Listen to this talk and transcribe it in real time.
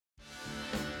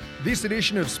This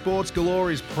edition of Sports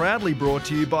Galore is proudly brought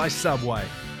to you by Subway.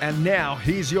 And now,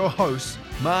 here's your hosts,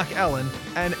 Mark Allen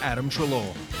and Adam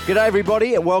Treloar. G'day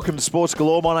everybody and welcome to Sports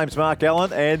Galore. My name's Mark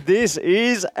Allen and this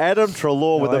is Adam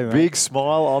Treloar with a big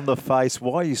smile on the face.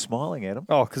 Why are you smiling, Adam?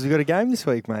 Oh, because we've got a game this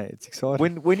week, mate. It's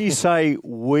exciting. When you say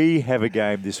we have a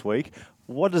game this week,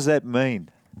 what does that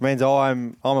mean? It means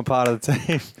I'm a part of the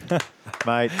team.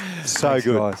 Mate, so Thanks,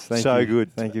 good. guys. Thank So you.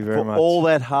 good. Thank you very For much. all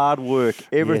that hard work,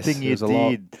 everything Yes, you it was a lot.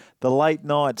 did, the late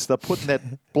nights, the putting that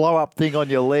blow-up thing on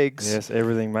your legs. Yes,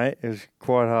 everything, mate. It was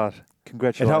quite hard. It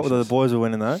Congratulations. helped that the boys were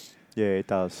winning, though. Yeah, it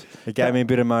does. It gave me a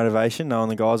bit of motivation knowing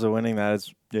the guys are winning. That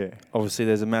is, Yeah. obviously,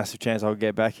 there's a massive chance I'll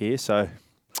get back here. So,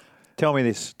 Tell me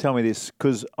this,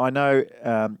 because I know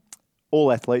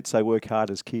all athletes, they work hard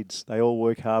as kids. They all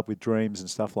work hard with dreams and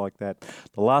stuff like that.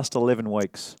 The last 11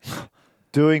 weeks,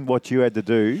 doing what you had to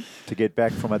do to get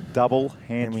back from a double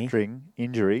hamstring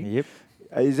injury, yep.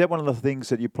 is that one of the things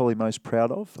that you're probably most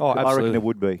proud of? Oh, I reckon absolutely. it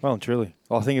would be. Well and truly.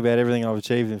 I think about everything I've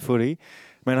achieved in footy.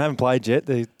 I mean, I haven't played yet.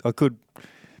 I could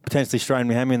potentially strain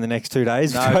my hammy in the next 2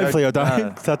 days. No, Hopefully I don't.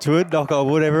 no. Touch wood. Knock on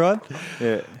wood, everyone.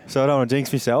 Yeah. So I don't want to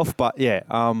jinx myself. But, yeah,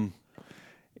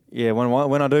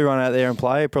 when I do run out there and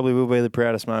play, it probably will be the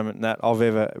proudest moment that I've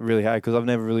ever really had because I've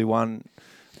never really won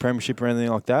a premiership or anything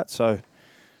like that. So,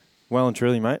 well and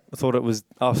truly, mate. I thought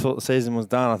the season was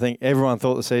done. I think everyone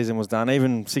thought the season was done.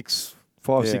 Even 6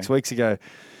 weeks ago,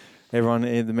 everyone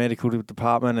in the medical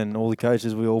department and all the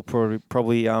coaches, we all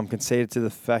probably conceded to the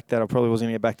fact that I probably wasn't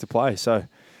going to get back to play. So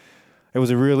it was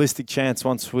a realistic chance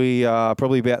once we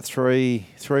probably about three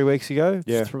weeks ago,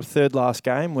 third last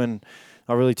game when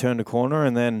I really turned a corner.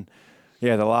 And then,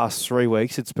 the last 3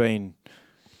 weeks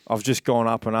I've just gone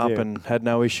up and up and had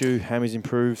no issue. Hammy's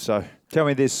improved. So Tell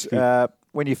me this,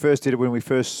 when you first did it, when we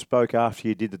first spoke after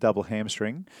you did the double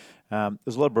hamstring,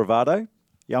 there's a lot of bravado.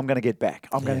 Yeah, I'm going to get back.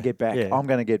 I'm going to get back. Yeah. I'm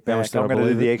going to get Now I back. I'm start going to do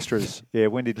believing the it. extras. Yeah,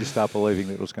 when did you start believing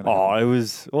that it was going to happen?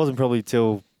 it wasn't probably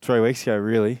till 3 weeks ago,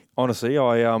 really. Honestly,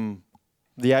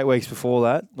 the 8 weeks before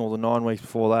that, or the 9 weeks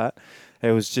before that,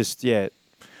 it was just,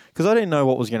 because I didn't know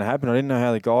what was going to happen. I didn't know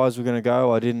how the guys were going to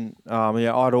go. I didn't, I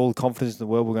had all the confidence in the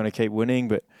world we're going to keep winning,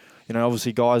 but,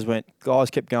 obviously guys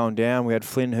kept going down. We had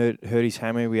Flynn hurt his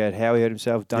hammy. We had Howie hurt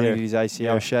himself. Dunny did his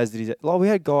ACL. Shaz did his, we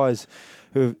had guys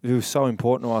who were so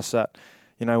important to us that,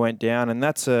 went down, and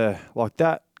that's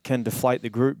that can deflate the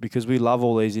group because we love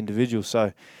all these individuals.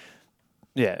 So,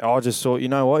 I just thought,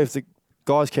 if the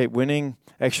guys keep winning,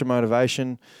 extra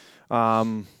motivation,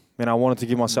 I wanted to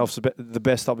give myself the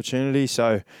best opportunity.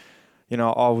 So,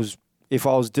 if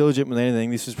I was diligent with anything,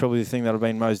 this is probably the thing that I've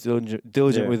been most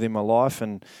diligent with in my life.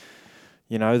 And,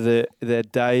 the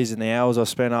days and the hours I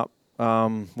spent up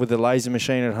with the laser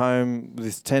machine at home, with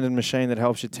this tendon machine that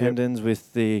helps your tendons,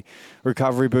 with the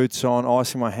recovery boots on,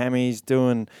 icing my hammies,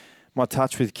 doing my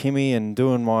touch with Kimmy and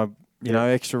doing my,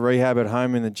 extra rehab at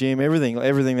home in the gym, everything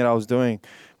that I was doing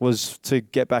was to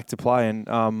get back to play and,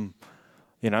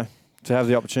 to have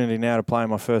the opportunity now to play in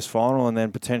my first final and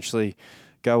then potentially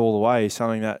go all the way is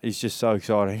something that is just so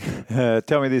exciting.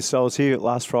 Tell me this, I was here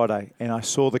last Friday and I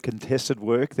saw the contested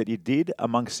work that you did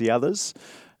amongst the others.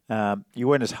 You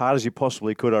went as hard as you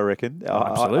possibly could, I reckon.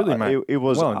 Absolutely, mate. It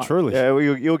was well and truly.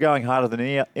 You were going harder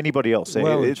than anybody else.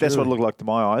 Well and That's what it truly. looked like to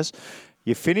my eyes.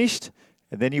 You finished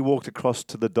and then you walked across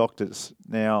to the doctors.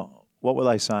 Now, what were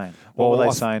they saying? What were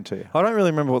they saying to you? I don't really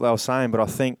remember what they were saying, but I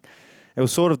think it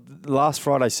was sort of last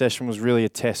Friday's session was really a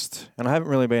test, and I haven't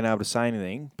really been able to say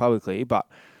anything publicly, but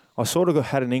I sort of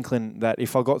had an inkling that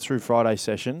if I got through Friday's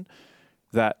session,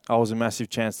 that I was a massive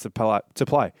chance to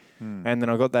play. And then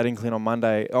I got that inkling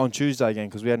on Tuesday again,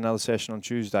 because we had another session on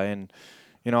Tuesday, and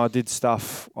I did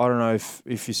stuff. I don't know if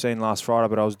you've seen last Friday,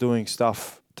 but I was doing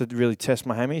stuff to really test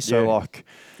my hammy. So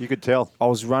you could tell. I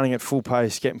was running at full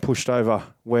pace, getting pushed over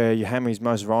where your hammy is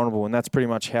most vulnerable, and that's pretty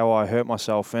much how I hurt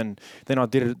myself. And then I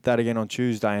did that again on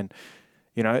Tuesday, and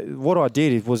what I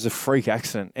did was a freak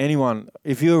accident. Anyone,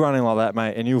 if you were running like that,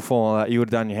 mate, and you were falling like that, you would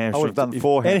have done your hamstring. I would have done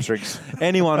 4 hamstrings.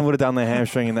 Anyone would have done their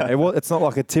hamstring in that. It's not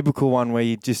like a typical one where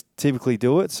you just typically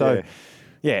do it. So,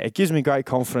 it gives me great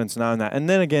confidence knowing that. And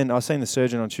then again, I seen the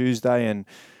surgeon on Tuesday,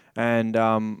 and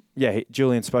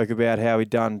Julian spoke about how he'd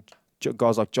done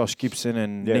guys like Josh Gibson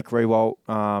and Nick Rewalt,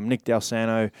 Nick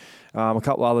Dalsano, a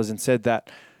couple others, and said that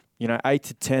 8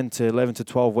 to 10 to 11 to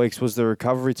 12 weeks was the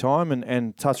recovery time,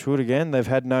 and touch wood again, they've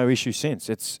had no issue since.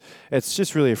 It's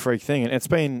just really a freak thing, and it's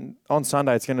been on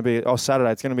Saturday. It's going to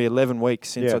be 11 weeks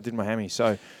since I did my hammy.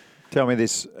 So, tell me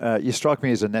this: you strike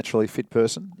me as a naturally fit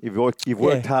person. You've worked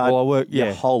hard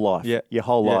your whole life. Yeah. Your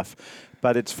whole life.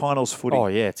 But it's finals footy. Oh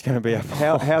yeah, it's going to be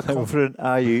How confident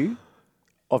are you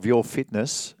of your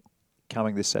fitness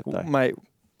coming this Saturday? Mate,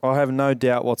 I have no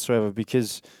doubt whatsoever,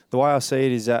 because the way I see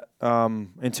it is that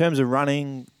in terms of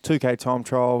running, 2K time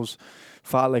trials,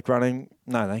 fartlek running,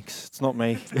 no thanks. It's not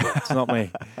me. It's not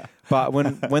me. But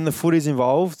when the foot is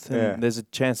involved and there's a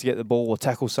chance to get the ball or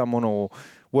tackle someone or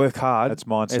work hard, That's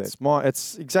mindset.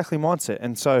 It's exactly mindset.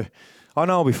 And so I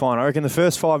know I'll be fine. I reckon the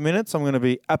first 5 minutes I'm going to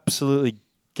be absolutely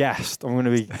gassed. I'm going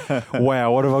to be,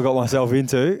 wow, what have I got myself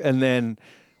into? And then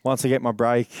once I get my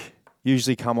break,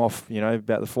 usually come off,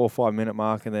 about the 4 or 5 minute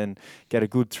mark, and then get a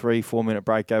good 3-4 minute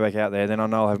break, go back out there. Then I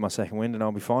know I'll have my second wind and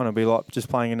I'll be fine. I'll be like just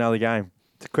playing another game.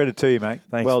 It's a credit to you, mate.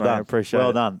 Thanks, well mate. done. I appreciate well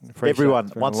it. done. Appreciate Everyone, it.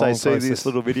 It's been once a they long see this process.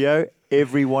 little video,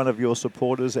 every one of your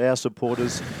supporters, our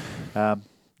supporters,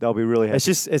 they'll be really happy. It's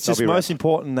just They'll be most wrapped.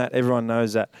 important that everyone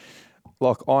knows that,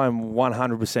 like, I'm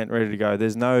 100% ready to go.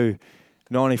 There's no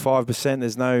 95%.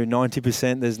 There's no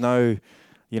 90%. There's no,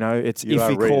 it's You are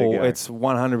iffy ready to call. go. It's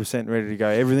 100% ready to go.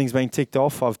 Everything's been ticked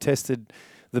off. I've tested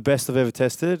the best I've ever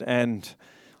tested, and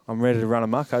I'm ready to run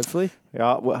amok, hopefully.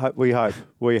 Yeah, we hope.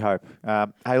 We hope.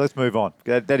 Hey, let's move on.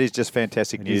 That is just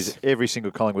fantastic news. is. Every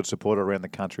single Collingwood supporter around the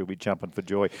country will be jumping for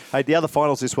joy. Hey, the other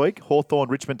finals this week, Hawthorn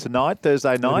Richmond tonight,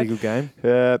 Thursday It'll night. be a good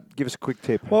game. Give us a quick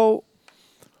tip. Well,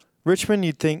 Richmond,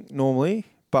 you'd think normally,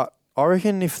 but I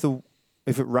reckon if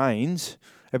it rains,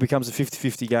 it becomes a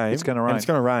 50-50 game. It's gonna rain. And it's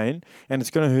going to rain, and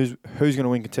it's going to who's going to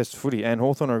win contested footy. And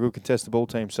Hawthorn are a good contested ball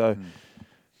team, so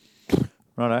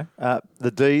Righto.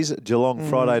 The D's, Geelong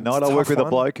Friday night. it's I a work tough with a one.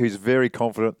 bloke who's very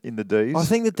confident in the D's. I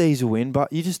think the D's will win,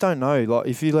 but you just don't know. Like,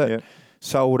 if you let Yep.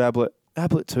 Selwood,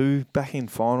 Ablett 2 back in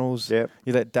finals, Yep.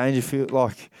 you let Dangerfield,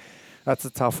 that's a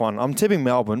tough one. I'm tipping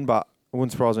Melbourne, but it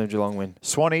wouldn't surprise me if Geelong win.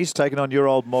 Swannies taking on your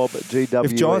old mob, GWS.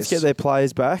 If Giants get their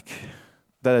players back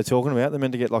that they're talking about, they're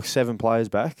meant to get 7 players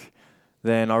back,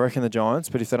 then I reckon the Giants.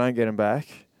 But if they don't get them back,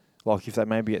 if they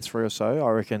maybe get 3 or so, I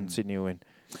reckon Sydney will win.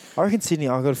 I reckon Sydney,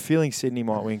 I've got a feeling Sydney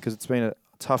might win because it's been a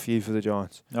tough year for the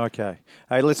Giants. Okay.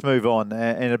 Hey, let's move on.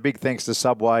 And a big thanks to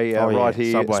Subway right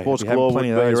here. Subway. Sports We have Galore plenty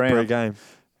of wouldn't those be around.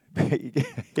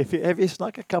 pre-game. Have you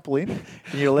snuck a couple in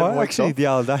your 11 weeks Actually, off? the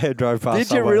other day I drove past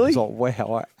Did you Subway. really? I was like,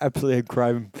 wow, I absolutely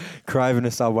am craving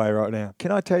a Subway right now.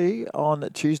 Can I tell you, on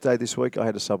Tuesday this week, I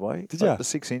had a Subway. Did ya? The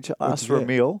 6-inch. I What'd asked you for a get?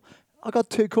 meal. I got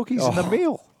 2 cookies in the Oh.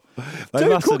 meal. They 2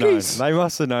 must cookies. have known. They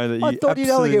must have known that you I thought you'd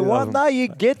only get absolutely one. love No, them. you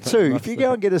get 2. If you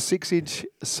go and get a 6-inch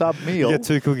sub meal, You get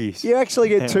 2 cookies. you actually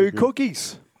get How 2 good.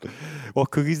 cookies.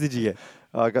 What cookies did you get?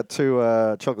 I got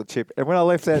 2 chocolate chip. And when I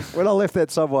left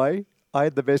that Subway, I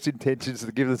had the best intentions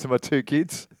to give them to my 2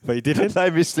 kids. But you didn't? They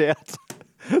missed out.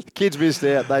 The kids missed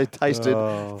out. They tasted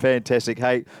Oh. fantastic.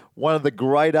 Hey, one of the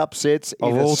great upsets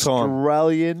Of in all time.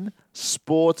 Australian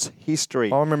sports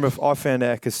history. I remember I found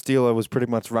out Castillo was pretty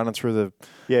much running through the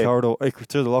corridor,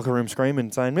 through the locker room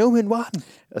screaming, saying, Millman won.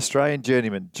 Australian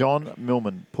journeyman John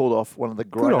Millman pulled off one of the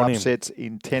great on him. upsets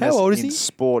in tennis, How old is in he?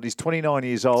 sport. He's 29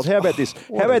 years old. How about this?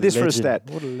 what How about a this for a legend. stat?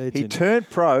 What a He legend. turned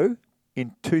pro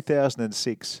in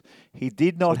 2006. He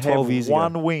did not So 12 have years ago.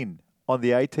 one win on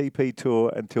the ATP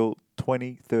Tour until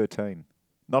 2013.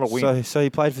 Not a win. So he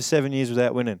played for 7 years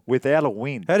without winning. Without a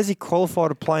win. How does he qualify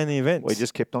to play in the events? Well, he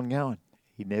just kept on going.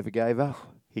 He never gave up.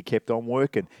 He kept on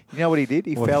working. You know what he did?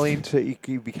 He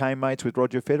he became mates with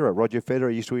Roger Federer. Roger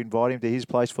Federer used to invite him to his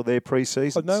place for their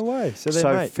pre-seasons. Oh, no way. So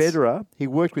they're mates. Federer, he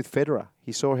worked with Federer.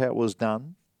 He saw how it was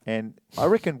done. And I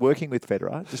reckon working with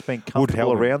Federer, just being would comfortable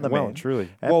help him. around the well, man. truly.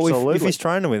 Absolutely. Well, if he's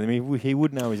training with him, he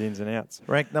would know his ins and outs.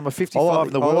 Ranked number 55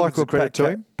 in the world. It's a what credit to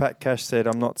him. Pat Cash said,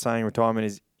 I'm not saying retirement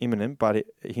is imminent, but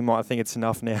he might think it's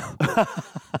enough now.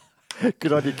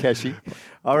 Good on you, Cashy.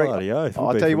 Bloody oath, would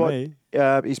I'll be tell you for what, me.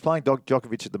 he's playing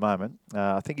Djokovic at the moment.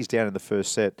 I think he's down in the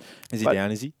first set. Is he But- down,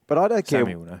 is he? But I don't care.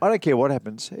 Sammy will know. I don't care what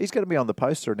happens. He's going to be on the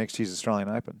poster at next year's Australian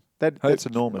Open. That's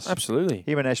enormous. Absolutely.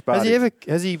 Him and Ash Barty.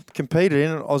 Has he competed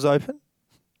in an Oz Open?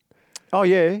 Oh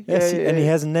yeah, Yes, yeah, and he yeah.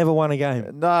 has never won a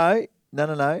game. No.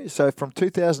 So from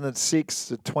 2006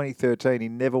 to 2013, he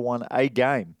never won a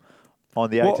game on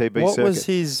the ATP What circuit. was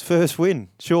his first win?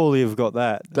 Surely you've got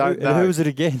that. Don't Who know. was it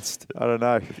against? I don't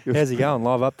know. How's he going?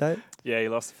 Live update? Yeah, he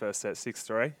lost the first set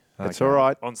 6-3. It's Okay. all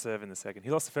right. On serve in the second.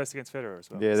 He lost the first against Federer as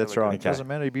well. Yeah, So that's we're right. good. It doesn't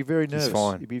matter. He'd be very nervous.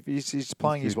 fine. He's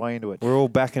playing his way into it. We're all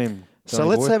backing him. So Johnny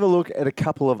let's boy. have a look at a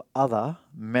couple of other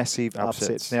massive upsets.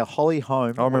 Upsets. Now, Holly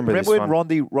Holm. I remember this when one.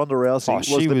 Ronda Rousey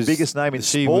was the biggest name in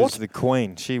she sport? was the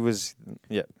queen. She was,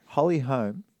 yeah. Holly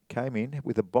Holm came in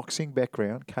with a boxing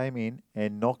background, came in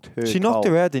and knocked her She knocked cold.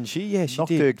 her out, didn't she? Yeah, she knocked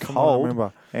did. her from what I cold.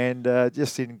 remember. And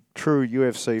just in true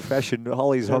UFC fashion,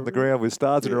 Holly's on the ground with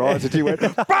stars in her eyes, and she went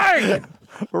bang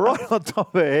right on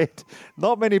top of her head.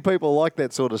 Not many people like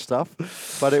that sort of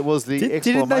stuff, but it was the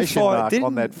exclamation mark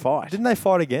on that fight. Didn't they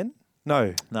fight again?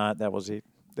 No. No, that was it.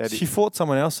 She fought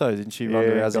someone else, though, didn't she,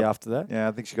 Ronda Rousey, after that? Yeah,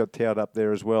 I think she got towed up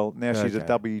there as well. Now she's a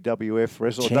Okay. WWF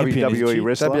wrestler, Champion, isn't WWE she?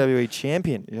 wrestler. WWE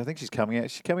champion. Yeah, I think she's coming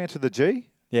out. She's coming out to the G.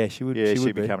 Yeah, she would. Yeah, she she'd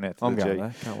would be coming out to I'm the going G.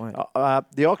 though. Can't wait.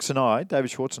 The Ox and I, David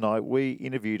Schwartz and I, we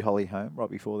interviewed Holly Holm right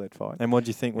before that fight. And what do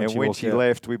you think when And she when walked she out?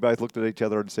 left, we both looked at each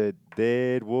other and said,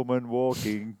 "Dead woman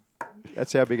walking."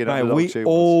 That's how big an Mate, underdog we she was.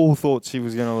 all thought she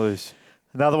was going to lose.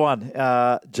 Another one,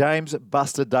 James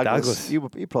Buster Douglas. Douglas.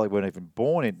 You probably weren't even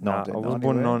born in Nah, I 1990. was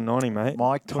born in were you? 1990, mate.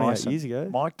 Mike 28 Tyson. years ago.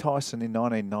 Mike Tyson in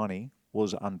 1990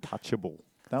 was untouchable.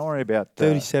 Don't worry about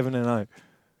 37 and 0.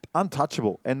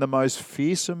 untouchable and the most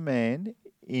fearsome man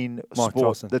in Mike sport.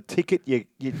 Tyson. The ticket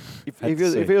if Had to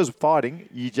he see. was fighting,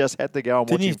 you just had to go and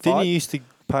watch him Didn't fight. you used to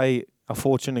pay a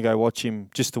fortune to go watch him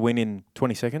just to win in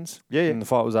 20 seconds? Yeah, yeah. And the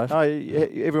fight was over? Oh,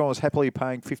 everyone was happily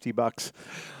paying $50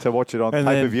 to watch it on And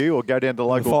pay then per view or go down to the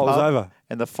local fight was pub, over.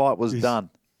 and the fight was He's- done.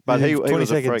 But within he 20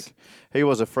 was a seconds. freak. He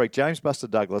was a freak. James Buster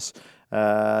Douglas,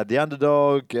 the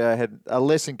underdog, had a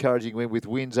less encouraging win with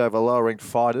wins over lower ranked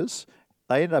fighters.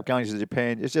 They ended up going to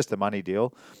Japan. It's just a money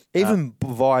deal. Even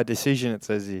via decision, it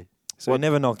says here. So he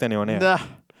never knocked anyone out. Nah.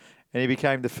 And he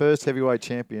became the first heavyweight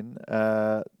champion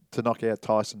to knock out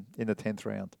Tyson in the 10th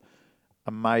round.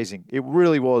 Amazing. It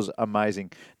really was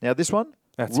amazing. Now, this one,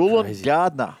 That's Roland crazy.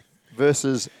 Gardner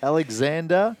versus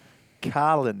Alexander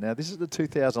Carlin. Now, this is the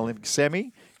 2000 Olympics.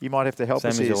 Sammy, you might have to help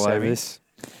us Sammy's here, all over Sammy. this.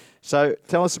 So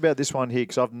tell us about this one here,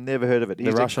 because I've never heard of it.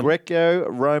 He's Russian. a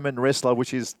Greco-Roman wrestler,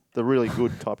 which is the really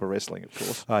good type of wrestling, of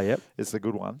course. Oh, yep. It's the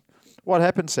good one. What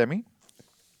happened, Sammy?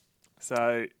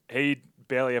 So he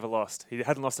barely ever lost. He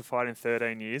hadn't lost a fight in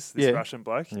 13 years. This Yeah. Russian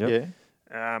bloke Yep.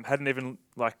 Yeah. hadn't even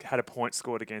had a point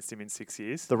scored against him in 6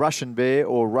 years. The Russian Bear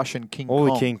or Russian King All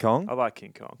Kong? the King Kong. I like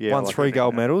King Kong. Yeah, I Won like 3 that.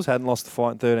 gold medals. Hadn't lost a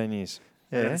fight in 13 years.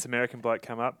 And then Yeah. this American bloke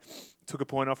come up, took a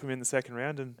point off him in the second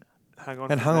round, and hung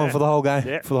on. And from hung on there. for the whole game,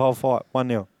 Yeah. for the whole fight.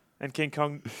 1-0. And King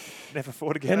Kong never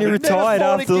fought again. And he I think. retired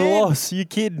fought after the again. loss. You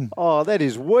kidding? Oh, that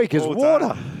is weak as All water.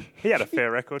 done. He had a fair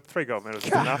record. 3 gold medals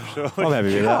is enough, surely. I'm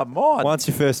happy with that. Come on. Once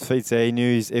your first defeat's there, he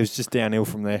knew it was just downhill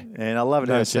from there. And I love it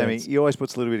No how Sammy, chance. he always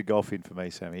puts a little bit of golf in for me,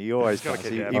 Sammy. He always gotta does.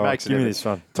 keep He, that he up. makes it Give me happen. this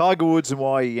one. Tiger Woods and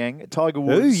Y.E. Yang. Tiger Who?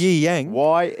 Woods. Yi Yang?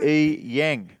 Y.E.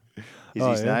 Yang is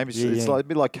Oh, his yeah. name. It's, Yi it's Yang. like, a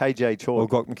bit like KJ Or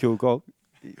Chalk. Gok McCulloch.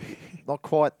 Not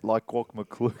quite like Gwok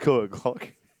McClure.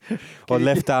 Or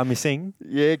left arm missing.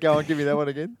 Yeah, go on, give me that one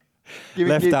again.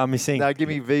 Left arm missing. No, give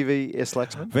me VVS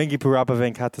Laxman. Vengi Parappa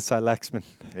Venkatasai Laxman.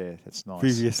 Yeah, that's nice.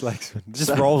 VVS Laxman.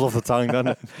 Just rolls off the tongue, doesn't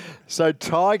it? So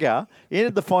Tiger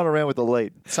entered the final round with the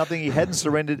lead, something he hadn't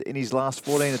surrendered in his last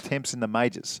 14 attempts in the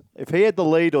majors. If he had the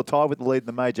lead or tied with the lead in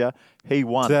the major, he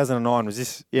won. 2009, was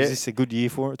this a good year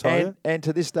for it, Tiger? And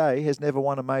to this day, has never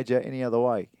won a major any other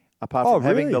way, apart Oh, from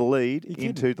having really? the lead You kidding?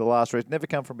 into the last race. Never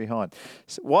come from behind.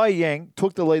 So Y Yang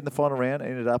took the lead in the final round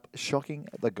and ended up shocking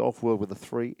the golf world with a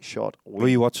 3-shot win. Were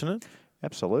you watching it?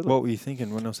 Absolutely. What were you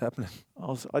thinking when it was happening?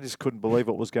 I just couldn't believe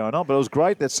what was going on. But it was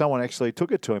great that someone actually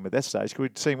took it to him at that stage.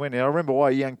 We'd seen when. I remember Y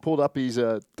Yang pulled up his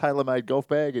tailor-made golf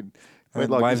bag and went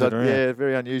And like waved this. it around. Yeah,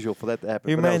 very unusual for that to happen.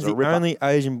 He but that remains was a the ripper. only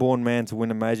Asian-born man to win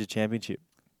a major championship.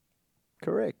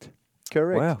 Correct.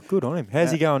 Wow, good on him.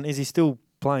 How's he going? Is he still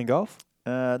playing golf?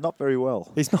 Not very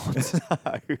well. He's not.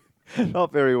 No,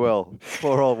 not very well.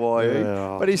 Poor old Y.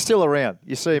 Yeah. But he's still around.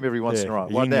 You see him every once in a while.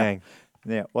 Right Yin now. Yang.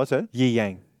 Now, what's that? Yi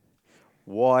Yang.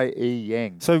 Y.E.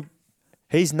 Yang. So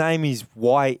his name is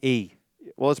Y-E,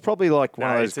 Well, it's probably like one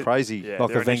No, of those it's crazy. yeah, like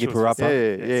their a Vengi initials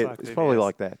Parappa. was- Yeah, it's probably VVS.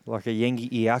 like that. like a Yengi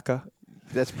Iaka.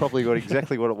 That's probably got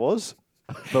exactly what it was.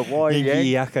 But Y.E.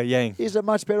 Yengi Yang Iaka Yang. is a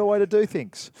much better way to do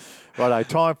things. Righto,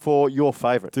 time for your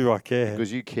favourite. Do I care?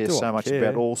 Because you care Do so I much care?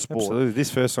 about all sport. Absolutely.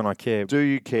 This first one I care Do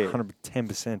you care?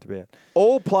 110% about.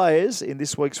 All players in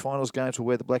this week's finals games will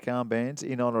wear the black armbands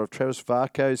in honour of Travis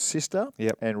Varco's sister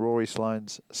Yep. and Rory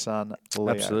Sloane's son, Leo.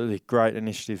 Absolutely. Great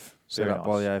initiative set Very up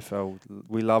by the nice. AFL.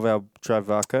 We love our Trav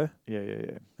Varco Yeah, yeah,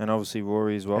 yeah. and obviously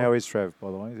Rory as well. How is Trav, by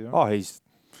the way? Is he all right? Oh, he's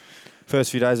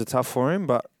first few days are tough for him,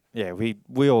 but yeah, we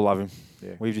all love him.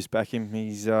 Yeah. We just back him.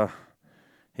 He's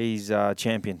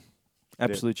champion,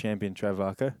 absolute champion. Trav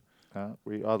Varco.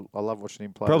 I love watching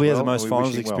him play. Probably as has the well, most and we wish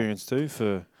finals him well. experience too.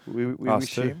 For We us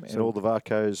wish too, him and so- all the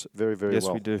Varcos very, very yes,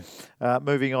 well. we do.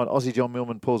 Moving on, Aussie John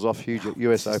Millman pulls off huge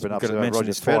US Open Got to upset over mention Roger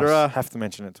it twice. Federer. Have to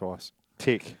mention it twice.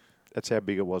 Tick. That's how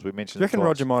big it was. We Do mentioned you it reckon twice.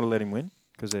 Roger might have let him win?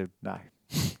 Because No.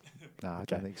 No, I Okay.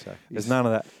 don't think so. there's none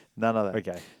of that. None of that.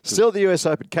 Okay. Still at the US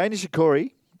Open, Kei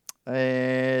Nishikori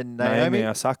and Naomi Naomi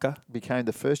Osaka. became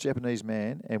the first Japanese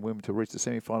man and women to reach the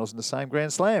semi-finals in the same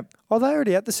Grand Slam. Oh, they're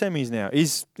already at the semis now.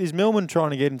 Is Millman trying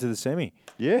to get into the semi?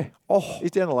 Yeah. Oh, He's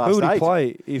down the last who would he 8.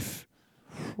 play if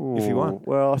if he won.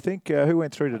 Well, I think who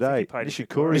went through today? he played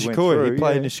Nishikori went Nishikori. through. He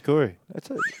played yeah. Nishikori. That's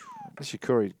it.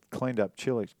 Nishikori cleaned up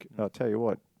Chile. I'll tell you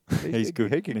what. He's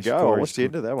good. He can Nishikori's go. I watched the good.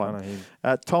 end of that I one. know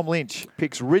him. Tom Lynch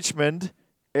picks Richmond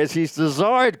as his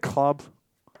desired club.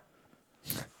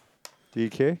 Do you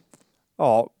care?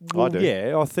 Oh, well, do.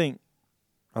 yeah. I think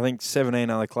 17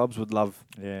 other clubs would love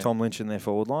Yeah. Tom Lynch in their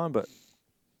forward line, but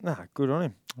good on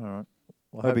him. All right.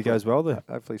 Well, Hope he goes well there.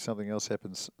 Hopefully something else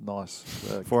happens nice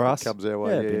For us. comes our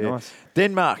way. Yeah, it'd be nice.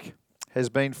 Denmark has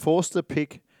been forced to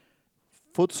pick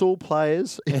futsal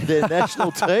players in their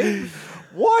national team.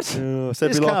 What? So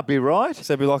This can't be right.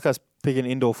 So it'd be like us picking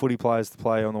indoor footy players to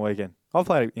play on the weekend. I've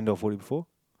played indoor footy before.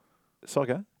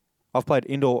 Soccer? I've played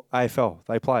indoor AFL.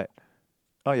 They play it.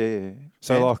 Oh, yeah.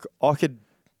 So, And? like, I could...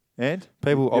 And?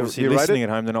 People You- obviously you rate listening it? at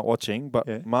home, they're not watching, but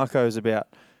Yeah. Marco's about...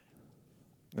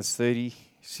 It's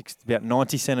about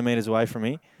 90 centimetres away from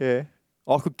me. Yeah.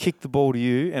 I could kick the ball to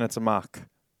you and it's a mark.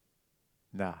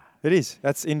 Nah. It is.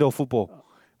 That's indoor football.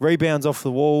 Rebounds off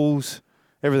the walls,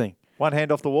 everything. One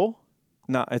hand off the wall?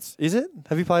 No, is it?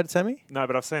 Have you played it, Sammy? No,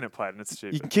 but I've seen it played and it's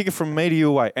stupid. You can kick it from me to you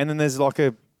away. And then there's like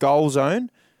a goal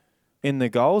zone in the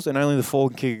goals and only the forward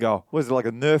can kick a goal. Was it like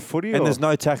a Nerf footy? And or? there's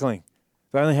no tackling.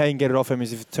 The only how you can get it off him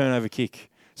is if it's a turnover kick.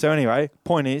 So anyway,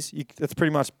 point is, that's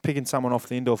pretty much picking someone off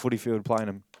the indoor footy field playing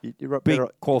them. You're Big better,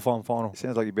 qualifying final.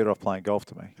 sounds like you're better off playing golf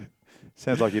to me.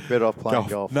 Sounds like you're better off playing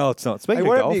golf. No, it's not. Hey, Speaking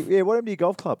what of golf, happened to your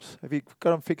golf clubs? Have you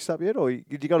got them fixed up yet, or you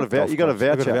got a golf you got a clubs. I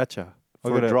got voucher? a voucher.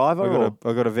 For a driver,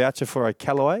 I got a voucher for a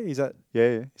Callaway.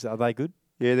 Yeah, Are they good?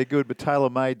 yeah, they're good, but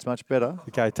TaylorMade's much better.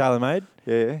 Okay, TaylorMade.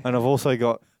 Yeah, And I've also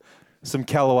got some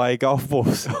Callaway golf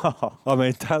balls. I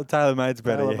mean, TaylorMade's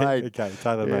better. TaylorMade. Yeah. Okay,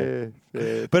 TaylorMade.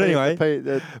 yeah. But anyway-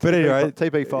 But anyway,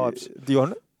 TP5s. Do you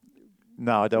want it?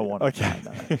 No, I don't want it. Okay.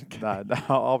 No,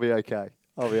 I'll be okay.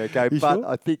 I'll be okay. You But sure?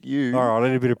 I think you. All right, I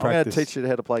need a bit of I'm going to practice. teach you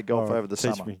how to play golf All right, over the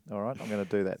teach summer. me. All right, I'm going to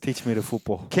do that. Teach me the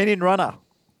football. Kenyan runner,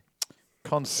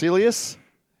 Concilius.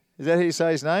 Is that how you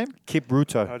say his name? Kip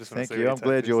Ruto. I just want Thank to see you. what I'm he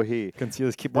glad takes. you're here.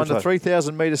 Concealers Kip Won the Ruto.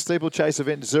 3,000 metre steeplechase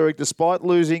event in Zurich despite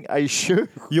losing a shoe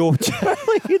Your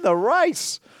in the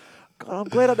race. God, I'm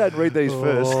glad I don't read these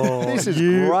first. This is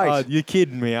great. You're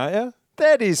kidding me, aren't you?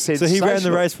 That is So sensational. he ran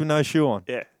the race with no shoe on.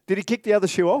 Yeah. Did he kick the other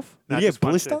shoe off? Did No, he get just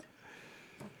one blister?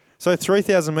 shoe. So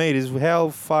 3,000 metres, how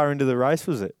far into the race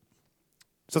was it?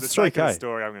 So For it's the sake of the 3K.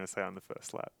 story, I'm going to say on the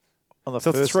first lap. On the So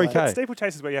it's first 3K. lap?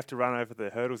 Steeplechase is where you have to run over the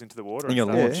hurdles into the water. And And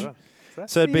you stuff launch. as well.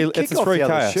 So it'd be, You it's kick a off the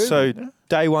other 3K. shoe, So yeah.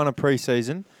 day one of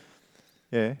pre-season,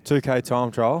 Yeah, 2K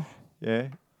time trial. yeah,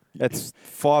 It's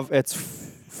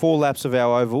 4 laps of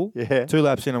our oval. yeah. 2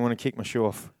 laps in, I'm going to kick my shoe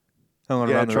off. I'm going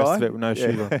to Yeah, run the try? rest of it with no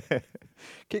shoes on.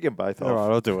 Kick them both off. All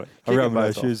right, I'll do it. I'll Kick run them with no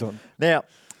both off. shoes on. Now,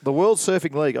 the World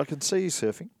Surfing League, I can see you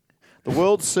surfing. The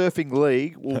World Surfing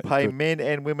League will pay Good. men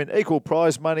and women equal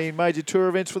prize money in major tour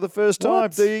events for the first time.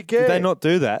 What? Do you care? Did they not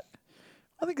do that?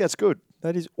 I think that's good.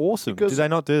 That is awesome. Because- Did they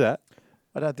not do that?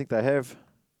 I don't think they have,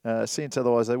 since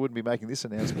otherwise they wouldn't be making this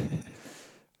announcement.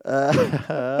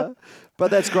 But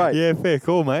that's great. Yeah, fair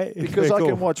call, mate. Because Fair I can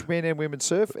call. watch men and women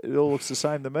surf. It all looks the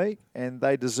same to me, and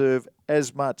they deserve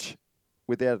as much,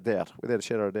 without a doubt, without a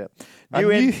shadow of a doubt.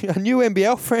 a new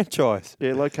NBL franchise.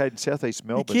 Yeah, located in southeast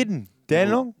Melbourne. You kidding?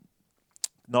 Dandenong?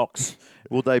 Knox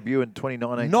will debut in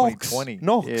 2019, Knox. 2020.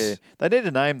 Knox. Yeah. They need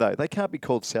a name, though. They can't be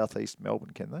called Southeast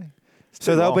Melbourne, can they? It's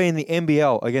So too they'll long. be in the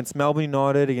NBL against Melbourne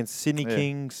United, against Sydney Yeah.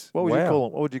 Kings. What would Wow. you call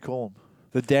them? What would you call them?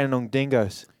 The Dandenong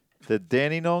Dingoes. The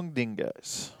Dandenong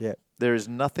Dingoes. Yeah. There is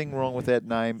nothing wrong with that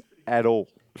name at all.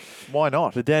 Why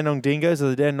not? The Dandenong Dingoes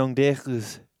or the Dandenong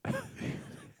Deckers?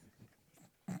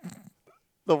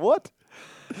 The what?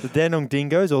 The Dandenong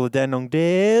Dingoes or the Dandenong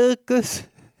Deckers?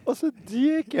 What's a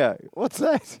Diego? What's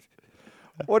that?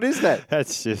 What is that?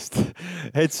 It's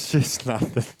just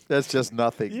nothing. That's just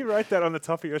nothing. You wrote that on the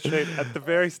top of your sheet at the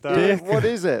very start. Yeah, what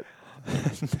is it?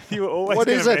 You were always What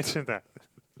going is to it? mention that.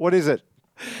 What is it?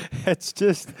 It's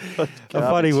just a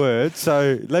funny word.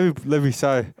 So let me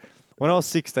say, when I was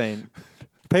 16,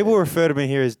 people refer to me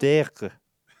here as Decker.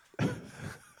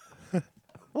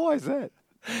 Why is that?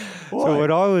 So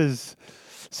when I was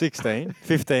 16,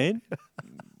 15,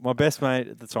 my best mate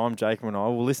at the time, Jacob, and I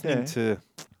were listening Yeah. to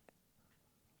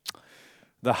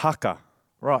The Haka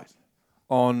Right.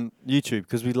 on YouTube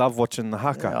because we love watching The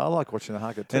Haka. Yeah, I like watching the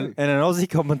haka too. And an Aussie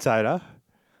commentator,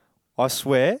 I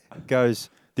swear, goes,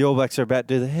 the All Blacks are about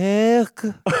to do the heck.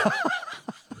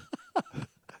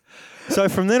 So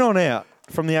from then on out,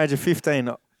 from the age of 15,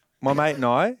 my mate and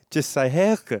I just say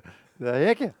heck. the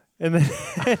heck? And then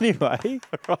anyway,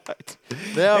 Right.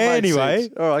 Now it makes Anyway.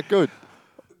 sense. All right, good.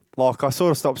 like I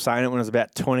sort of stopped saying it when I was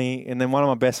about 20. And then one of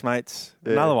my best mates,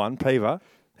 Yeah. another one, Peaver,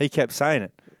 he kept saying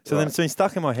it. So then Right. it's been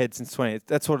stuck in my head since 20.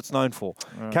 That's what it's known for.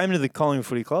 Right. Came into the Collingwood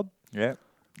Footy Club. Yeah.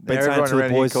 Been Now saying everyone to the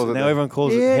around here boys, calls it now the- everyone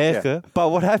calls it Derker. Derker. But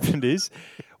what happened is,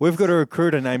 we've got a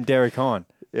recruiter named Derek Hine.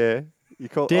 Yeah. You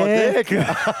call Derker.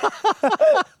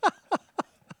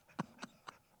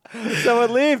 So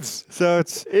it lives. So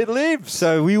it's It lives.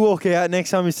 so we walk out next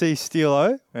time we see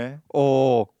Steelo Yeah.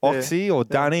 or Yeah. Oxy or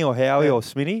Danny or Howie Yeah. or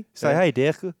Smitty, say, Yeah. hey,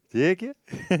 Derker. Derek.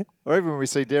 Or even when we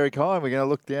see Derek Hine, we're going to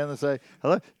look down and say,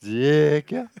 hello,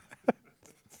 Derek.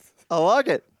 I like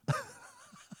it.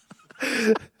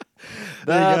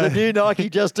 There you The go. new Nike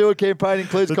Just Do It campaign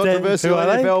includes But then, controversial who are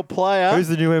they? NFL player Who's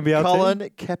the new NBL Colin team?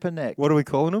 Kaepernick. What are we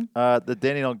calling them? The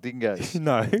Dandenong Dingoes.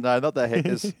 No. No, not the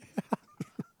Heckers.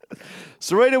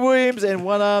 Serena Williams and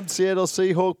one-armed Seattle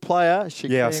Seahawk player.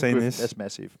 Yeah, I've Shaquem seen Griffin. this. That's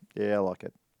massive. Yeah, I like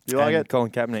it. You like And it? Colin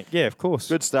Kaepernick. Yeah, of course.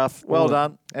 Good stuff. Well All of it.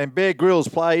 done. And Bear Grylls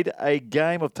played a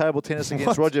game of table tennis against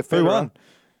What? Roger Who Federer won?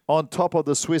 on top of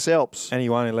the Swiss Alps. And he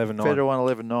won 11-9. Federer won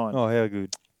 11-9. Oh, how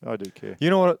good. I do care.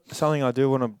 You know what? Something I do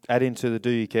want to add into the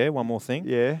Do You Care? One more thing.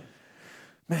 Yeah.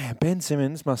 Man, Ben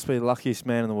Simmons must be the luckiest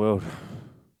man in the world.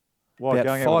 Why, About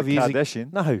going 5 out with a years ago-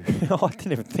 Kardashian? No, I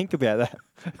didn't even think about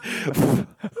that.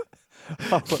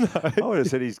 I would have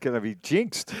said he's going to be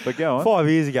jinxed, but go on. 5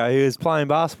 years ago, he was playing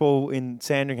basketball in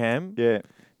Sandringham. Yeah.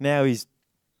 Now he's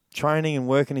training and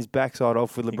working his backside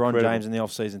off with LeBron Incredible. James in the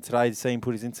off-season. Today, you see him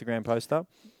put his Instagram post up.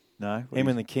 No. Him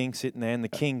and the King sitting there, and the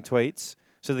King tweets.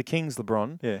 So the King's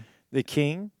LeBron. Yeah. The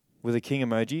King with a King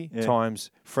emoji Yeah.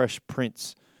 times Fresh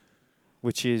Prince,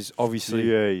 which is obviously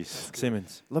Jeez.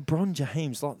 Simmons. LeBron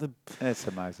James, like That's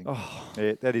amazing. oh,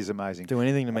 Yeah, that is amazing. do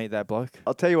anything to meet that bloke.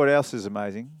 I'll tell you what else is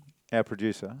amazing. Our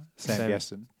producer, Sam Sam.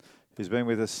 Gaston, who's been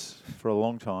with us for a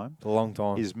long time, A long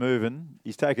time. is moving.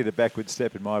 He's taken a backward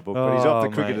step in my book, but he's off the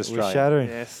Cricket mate, Australia. We're shattering.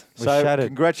 Yes. We're So shattered.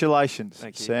 congratulations,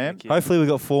 Thank you. Sam. Thank you. Hopefully, we've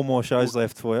got 4 more shows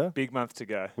left for you. Big month to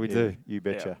go. We Yeah, do. You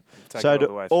betcha. Yeah, take So it to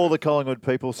the way all through. the Collingwood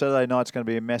people, Saturday night's going to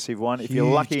be a massive one. If you're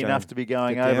Huge lucky game. enough to be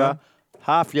going Get over, down.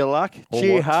 half your luck. Or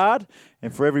Cheer watch. hard.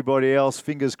 And for everybody else,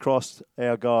 fingers crossed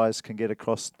our guys can get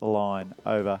across the line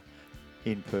over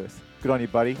in Perth. Good on you,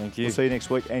 buddy. Thank you. We'll see you next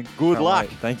week. And good Can't luck.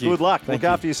 wait. Thank you. Good luck. Thank Look you.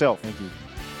 after yourself. Thank you.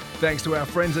 Thanks to our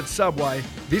friends at Subway,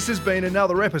 this has been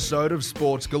another episode of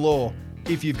Sports Galore.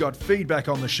 If you've got feedback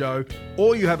on the show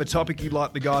or you have a topic you'd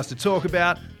like the guys to talk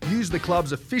about, use the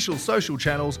club's official social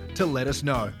channels to let us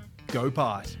know. Go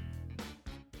Pies.